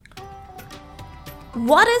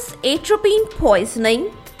What is atropine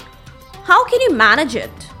poisoning? How can you manage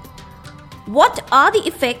it? What are the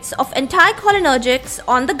effects of anticholinergics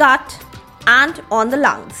on the gut and on the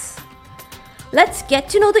lungs? Let's get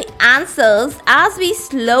to know the answers as we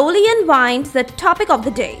slowly unwind the topic of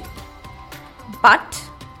the day. But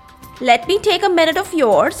let me take a minute of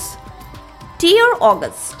yours. Dear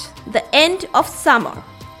August, the end of summer.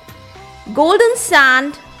 Golden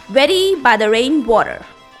sand, wetty by the rainwater.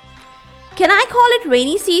 Can I call it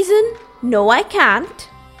rainy season? No, I can't.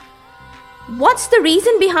 What's the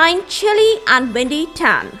reason behind chilly and windy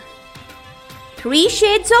tan? 3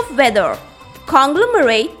 shades of weather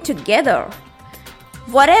conglomerate together.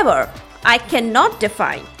 Whatever, I cannot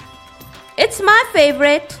define. It's my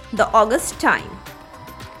favorite, the August time.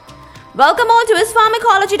 Welcome all to his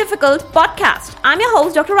Pharmacology Difficult podcast. I'm your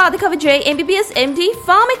host, Dr. Radhika Vijay, MBBS MD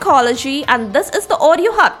Pharmacology, and this is the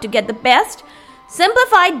audio hub to get the best,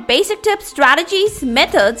 simplified basic tips, strategies,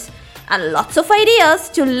 methods, and lots of ideas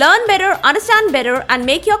to learn better, understand better, and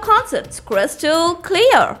make your concepts crystal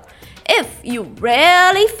clear. If you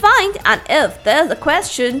really find and if there's a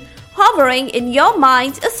question hovering in your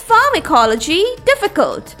mind, is pharmacology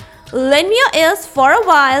difficult? Lend me your ears for a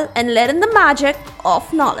while and let in the magic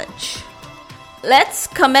of knowledge. Let's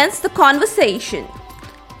commence the conversation.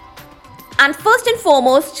 And first and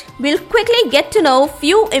foremost, we'll quickly get to know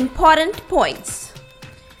few important points.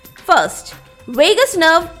 First, vagus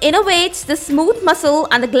nerve innervates the smooth muscle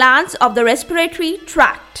and the glands of the respiratory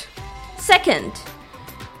tract. Second,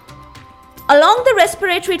 along the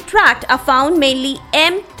respiratory tract are found mainly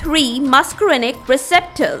M3 muscarinic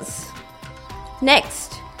receptors.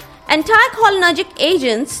 Next, anticholinergic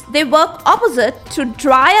agents, they work opposite to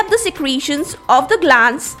dry up the secretions of the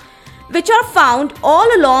glands which are found all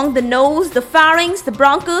along the nose, the pharynx, the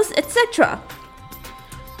bronchus, etc.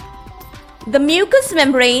 The mucous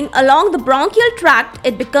membrane along the bronchial tract,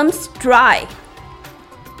 it becomes dry.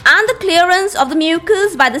 And the clearance of the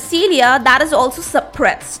mucus by the cilia, that is also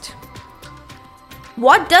suppressed.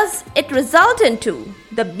 What does it result into?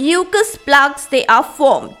 The mucus plugs, they are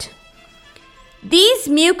formed. These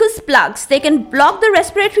mucus plugs, they can block the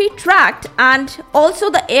respiratory tract and also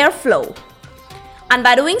the airflow. And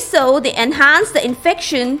by doing so, they enhance the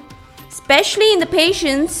infection, especially in the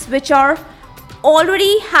patients which are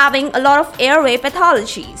already having a lot of airway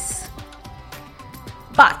pathologies.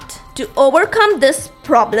 But to overcome this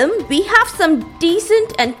problem, we have some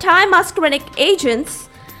decent anti-muscarinic agents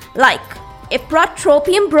like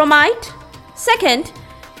ipratropium bromide, second,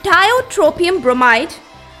 tiotropium bromide,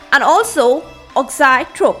 and also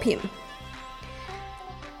oxytropium.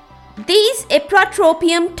 These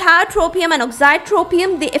ipratropium, tiotropium, and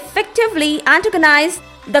oxytropium, they effectively antagonize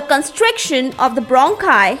the constriction of the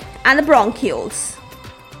bronchi and the bronchioles.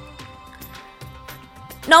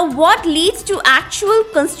 Now, what leads to actual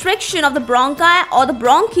constriction of the bronchi or the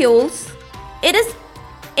bronchioles? It is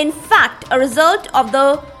in fact a result of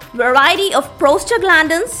the variety of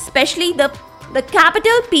prostaglandins, especially the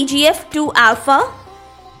capital PGF2 alpha.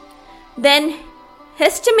 Then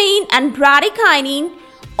histamine and bradykinin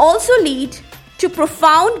also lead to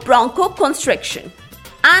profound bronchoconstriction.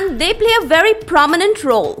 And they play a very prominent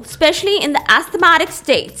role, especially in the asthmatic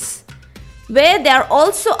states, where they are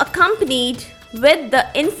also accompanied with the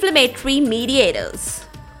inflammatory mediators.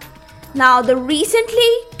 Now, the recently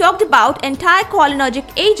talked about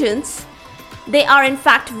anticholinergic agents, they are in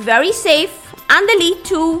fact very safe and they lead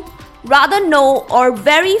to rather no or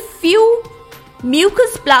very few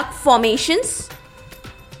mucus plug formations,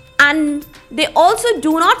 and they also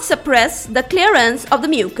do not suppress the clearance of the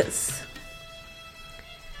mucus.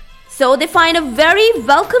 So they find a very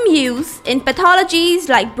welcome use in pathologies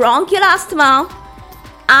like bronchial asthma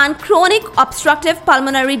and chronic obstructive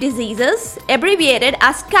pulmonary diseases, abbreviated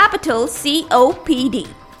as capital COPD.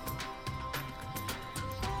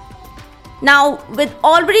 Now, with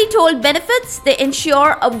already told benefits, they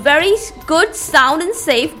ensure a very good, sound and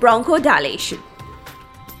safe bronchodilation.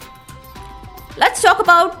 Let's talk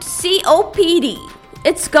about COPD.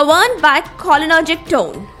 It's governed by cholinergic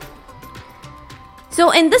tone.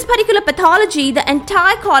 So in this particular pathology, the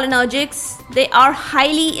anticholinergics, they are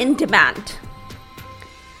highly in demand.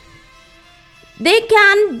 They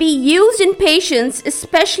can be used in patients,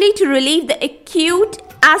 especially to relieve the acute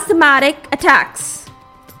asthmatic attacks.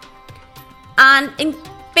 And in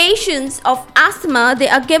patients of asthma, they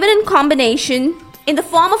are given in combination in the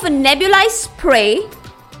form of a nebulized spray,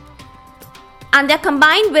 and they are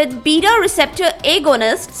combined with beta receptor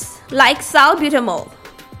agonists like salbutamol.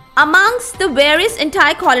 Amongst the various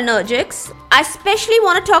anticholinergics, I especially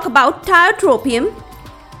want to talk about tiotropium.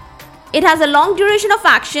 It has a long duration of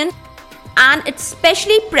action and it's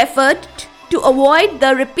specially preferred to avoid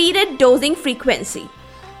the repeated dosing frequency.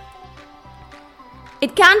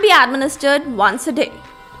 It can be administered once a day.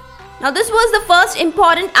 Now, this was the first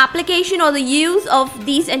important application or the use of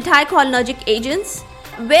these anticholinergic agents.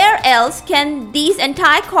 Where else can these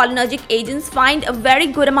anticholinergic agents find a very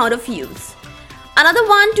good amount of use? Another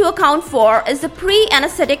one to account for is the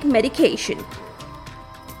pre-anesthetic medication.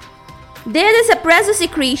 There they suppress the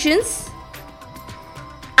secretions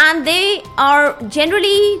and they are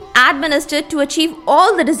generally administered to achieve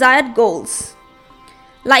all the desired goals,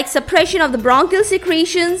 like suppression of the bronchial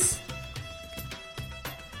secretions.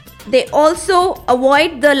 They also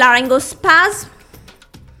avoid the laryngospasm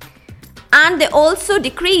and they also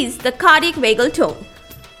decrease the cardiac vagal tone.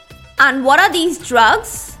 And what are these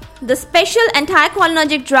drugs? The special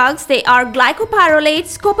anticholinergic drugs, they are glycopyrrolate,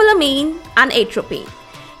 scopolamine and atropine.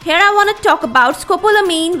 Here I want to talk about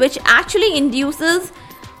scopolamine, which actually induces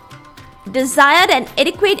desired and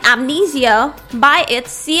adequate amnesia by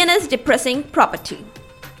its CNS depressing property.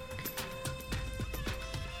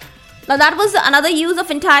 Now that was another use of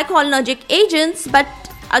anticholinergic agents, but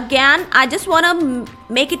again I just want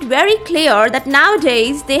to make it very clear that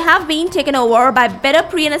nowadays they have been taken over by better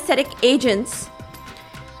pre-anesthetic agents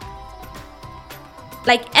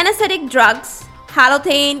like anesthetic drugs,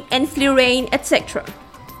 halothane, enflurane, etc.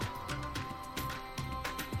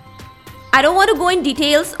 I don't want to go in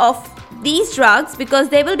details of these drugs because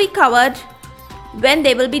they will be covered when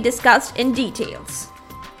they will be discussed in details.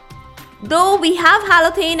 Though we have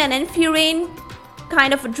halothane and enflurane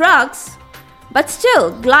kind of drugs, but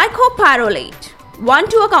still glycopyrrolate, one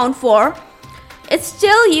to account for, it's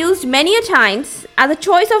still used many a times as a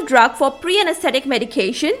choice of drug for pre-anesthetic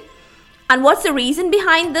medication. And what's the reason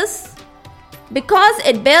behind this? Because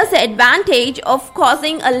it bears the advantage of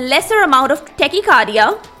causing a lesser amount of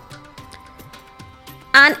tachycardia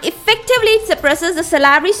and effectively it suppresses the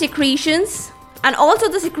salivary secretions and also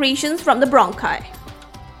the secretions from the bronchi.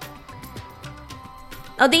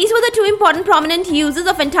 Now these were the two important prominent uses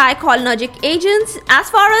of anticholinergic agents as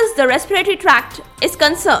far as the respiratory tract is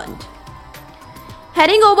concerned.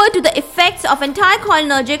 Heading over to the effects of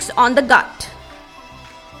anticholinergics on the gut.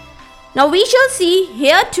 Now we shall see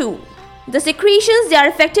here too, the secretions, they are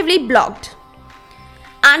effectively blocked.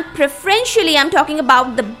 And preferentially I'm talking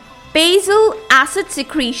about the basal acid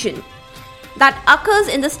secretion that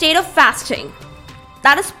occurs in the state of fasting,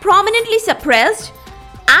 that is prominently suppressed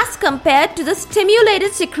as compared to the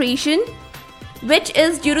stimulated secretion which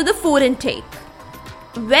is due to the food intake.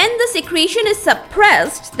 When the secretion is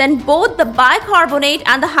suppressed, then both the bicarbonate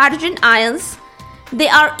and the hydrogen ions, they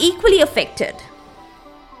are equally affected.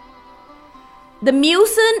 The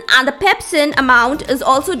mucin and the pepsin amount is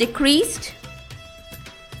also decreased.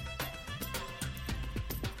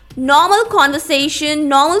 Normal conversation,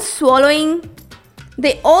 normal swallowing,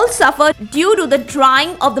 they all suffer due to the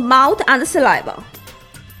drying of the mouth and the saliva.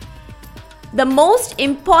 The most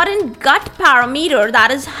important gut parameter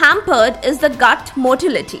that is hampered is the gut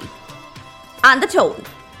motility and the tone.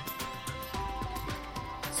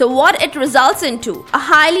 So what it results into? A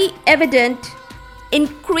highly evident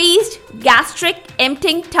increased gastric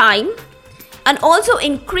emptying time and also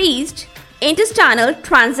increased intestinal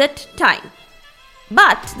transit time.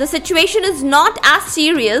 But the situation is not as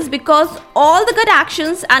serious because all the gut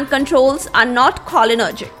actions and controls are not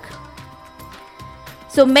cholinergic.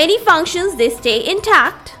 So many functions, they stay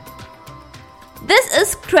intact. This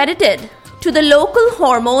is credited to the local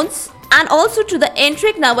hormones and also to the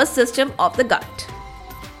enteric nervous system of the gut.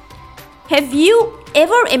 Have you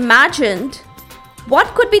ever imagined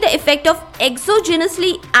what could be the effect of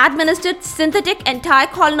exogenously administered synthetic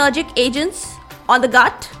anticholinergic agents on the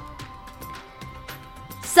gut?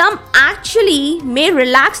 Some actually may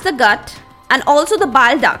relax the gut and also the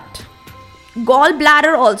bile duct,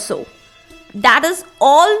 gallbladder also. That is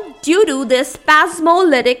all due to their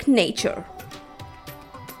spasmolytic nature.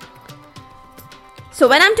 So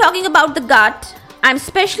when I'm talking about the gut, I'm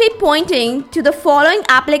specially pointing to the following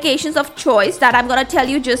applications of choice that I'm going to tell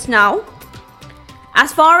you just now.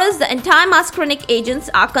 As far as the antimuscarinic agents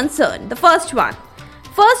are concerned, the first one.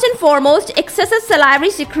 First and foremost, excessive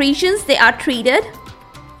salivary secretions, they are treated.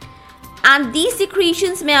 And these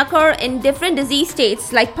secretions may occur in different disease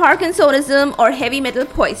states like Parkinsonism or heavy metal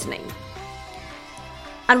poisoning.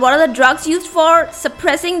 And what are the drugs used for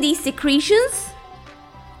suppressing these secretions?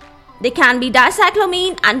 They can be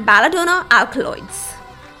dicyclomine and belladonna alkaloids.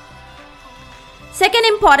 Second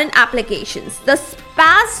important applications. The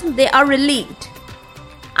spasm, they are relieved.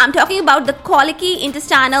 I'm talking about the colicky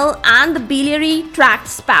intestinal and the biliary tract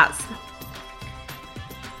spasm.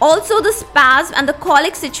 Also the spasm and the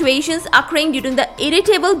colic situations occurring during the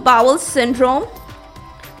irritable bowel syndrome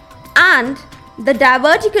and and the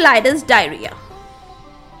diverticulitis diarrhea.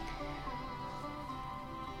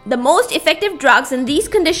 The most effective drugs in these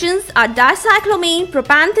conditions are dicyclomine,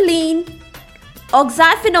 propanthyline,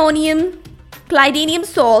 oxyphenonium, clidinium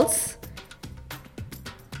salts,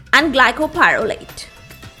 and glycopyrrolate.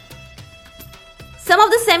 Some of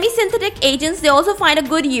the semi-synthetic agents they also find a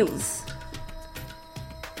good use,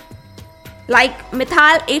 like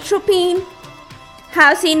methylatropine,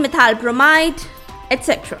 hyoscine methylbromide,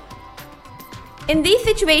 etc. In these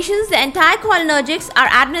situations, the anticholinergics are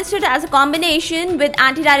administered as a combination with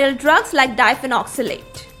antidiarrheal drugs like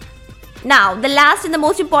diphenoxylate. Now, the last and the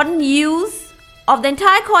most important use of the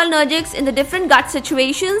anticholinergics in the different gut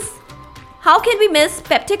situations. How can we miss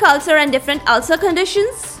peptic ulcer and different ulcer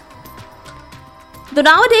conditions? Though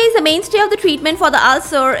nowadays the mainstay of the treatment for the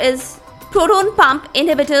ulcer is proton pump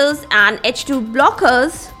inhibitors and H2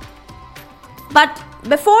 blockers, but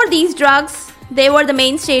before these drugs, they were the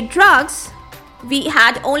mainstay drugs. We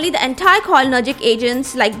had only the anticholinergic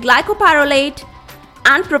agents like glycopyrrolate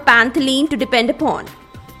and propanthyline to depend upon.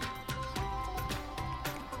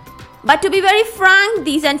 But to be very frank,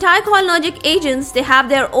 these anticholinergic agents, they have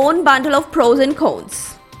their own bundle of pros and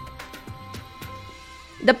cons.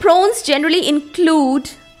 The pros generally include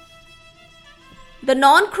the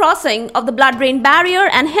non-crossing of the blood-brain barrier,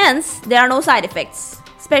 and hence there are no side effects,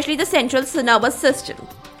 especially the central nervous system.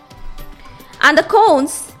 And the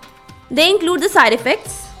cons, they include the side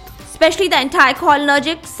effects, especially the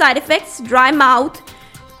anticholinergic side effects: dry mouth,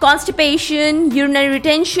 constipation, urinary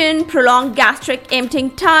retention, prolonged gastric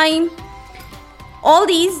emptying time. All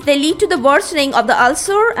these, they lead to the worsening of the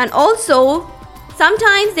ulcer, and also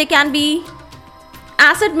sometimes they can be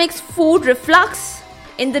acid mixed food reflux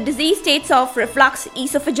in the disease states of reflux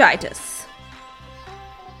esophagitis.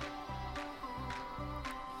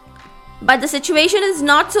 But the situation is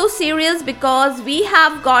not so serious because we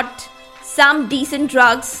have got some decent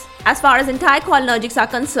drugs as far as anticholinergics are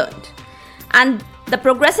concerned. And the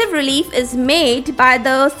progressive relief is made by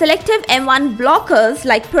the selective M1 blockers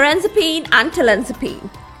like pirenzepine and olanzapine.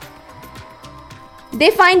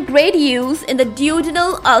 They find great use in the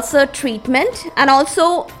duodenal ulcer treatment and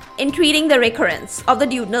also in treating the recurrence of the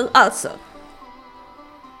duodenal ulcer.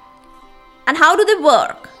 And how do they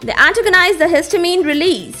work? They antagonize the histamine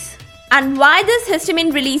release. And why this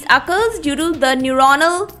histamine release occurs? Due to the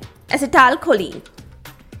neuronal acetylcholine.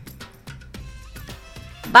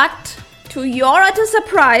 But to your utter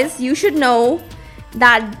surprise, you should know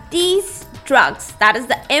that these drugs, that is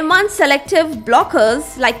the M1 selective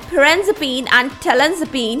blockers like pirenzepine and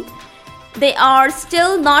olanzapine, they are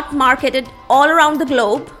still not marketed all around the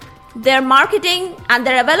globe. Their marketing and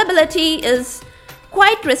their availability is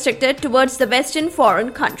quite restricted towards the Western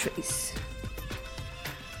foreign countries.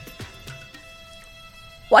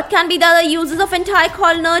 What can be the other uses of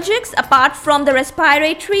anticholinergics apart from the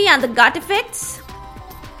respiratory and the gut effects?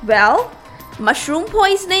 Well, mushroom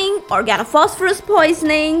poisoning, organophosphorus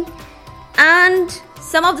poisoning, and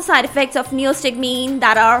some of the side effects of neostigmine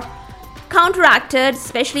that are counteracted,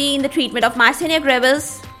 especially in the treatment of myasthenia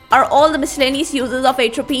gravis, are all the miscellaneous uses of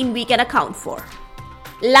atropine we can account for.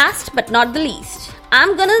 Last but not the least,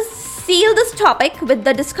 I'm gonna seal this topic with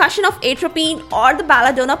the discussion of atropine or the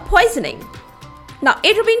belladonna poisoning. Now,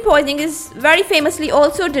 atropine poisoning is very famously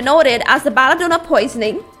also denoted as the belladonna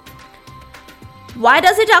poisoning. Why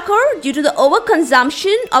does it occur? Due to the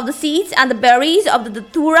overconsumption of the seeds and the berries of the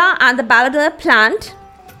datura and the belladonna plant.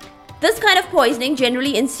 This kind of poisoning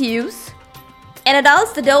generally ensues. In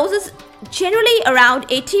adults, the dose is generally around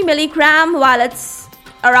 80 mg, while it's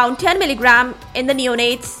around 10 mg in the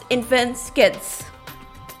neonates, infants, kids.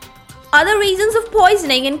 Other reasons of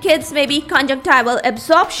poisoning in kids may be conjunctival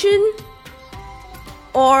absorption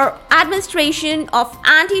or administration of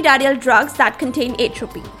antidiarrheal drugs that contain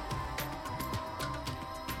atropine.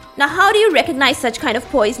 Now, how do you recognize such kind of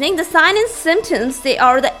poisoning? The signs and symptoms, they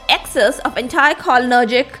are the excess of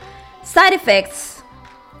anticholinergic side effects: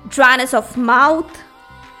 dryness of mouth,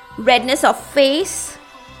 redness of face,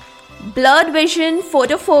 blurred vision,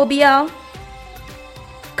 photophobia,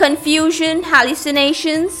 confusion,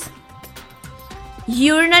 hallucinations,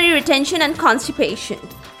 urinary retention, and constipation.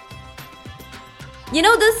 You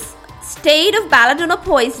know, this state of belladonna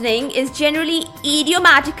poisoning is generally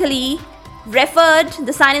idiomatically referred,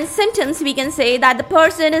 the signs and symptoms, we can say that the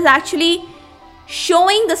person is actually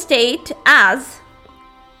showing the state as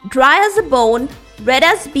dry as a bone, red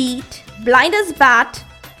as beet, blind as bat,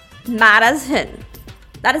 mad as hen.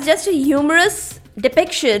 That is just a humorous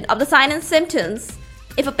depiction of the signs and symptoms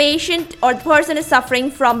if a patient or the person is suffering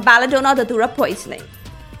from belladonna datura poisoning.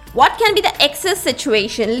 What can be the excess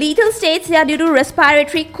situation? Lethal states, they are due to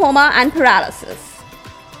respiratory coma and paralysis.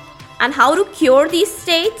 and how to cure these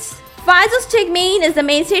states. Physostigmine is the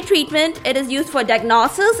mainstay treatment. It is used for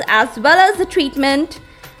diagnosis as well as the treatment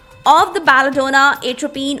of the belladonna,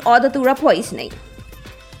 atropine or the datura poisoning.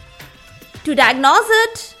 To diagnose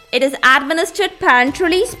it, it is administered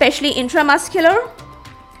parenterally, especially intramuscular.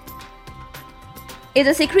 If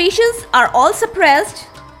the secretions are all suppressed,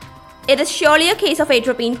 it is surely a case of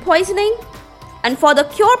atropine poisoning. And for the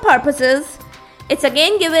cure purposes, it's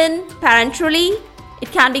again given parenterally.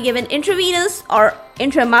 It can be given intravenous or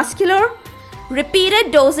intramuscular.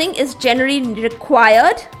 Repeated dosing is generally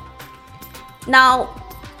required. Now,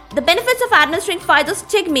 the benefits of administering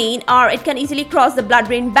physostigmine are it can easily cross the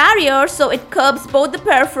blood-brain barrier, so it curbs both the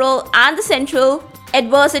peripheral and the central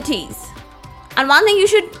adversities. And one thing you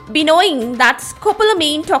should be knowing that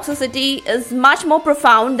scopolamine toxicity is much more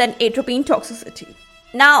profound than atropine toxicity.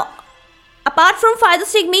 Now, apart from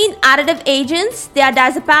physostigmine, additive agents, they are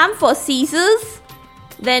diazepam for seizures.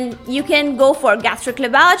 Then you can go for gastric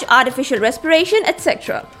lavage, artificial respiration,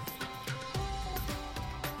 etc.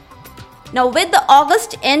 Now with the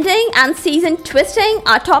August ending and season twisting,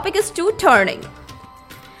 our topic is too turning.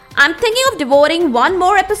 I'm thinking of devoting one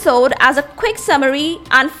more episode as a quick summary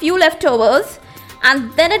and few leftovers,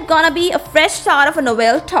 and then it's gonna be a fresh start of a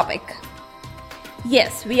novel topic.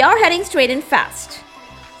 Yes, we are heading straight and fast.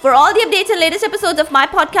 For all the updates and latest episodes of my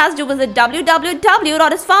podcast, do visit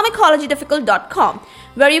www.ispharmacologydifficult.com,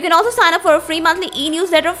 where you can also sign up for a free monthly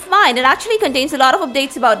e-newsletter of mine. It actually contains a lot of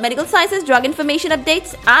updates about medical sciences, drug information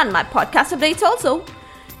updates, and my podcast updates also.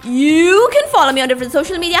 You can follow me on different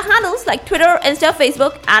social media handles like Twitter, Insta,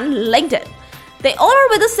 Facebook, and LinkedIn. They all are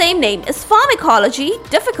with the same name, is Pharmacology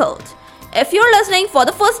Difficult. If you're listening for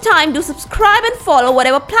the first time, do subscribe and follow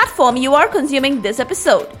whatever platform you are consuming this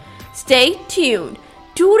episode. Stay tuned.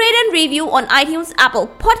 Do rate and review on iTunes, Apple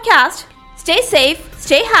Podcast. Stay safe,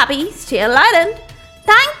 stay happy, stay enlightened.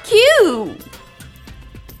 Thank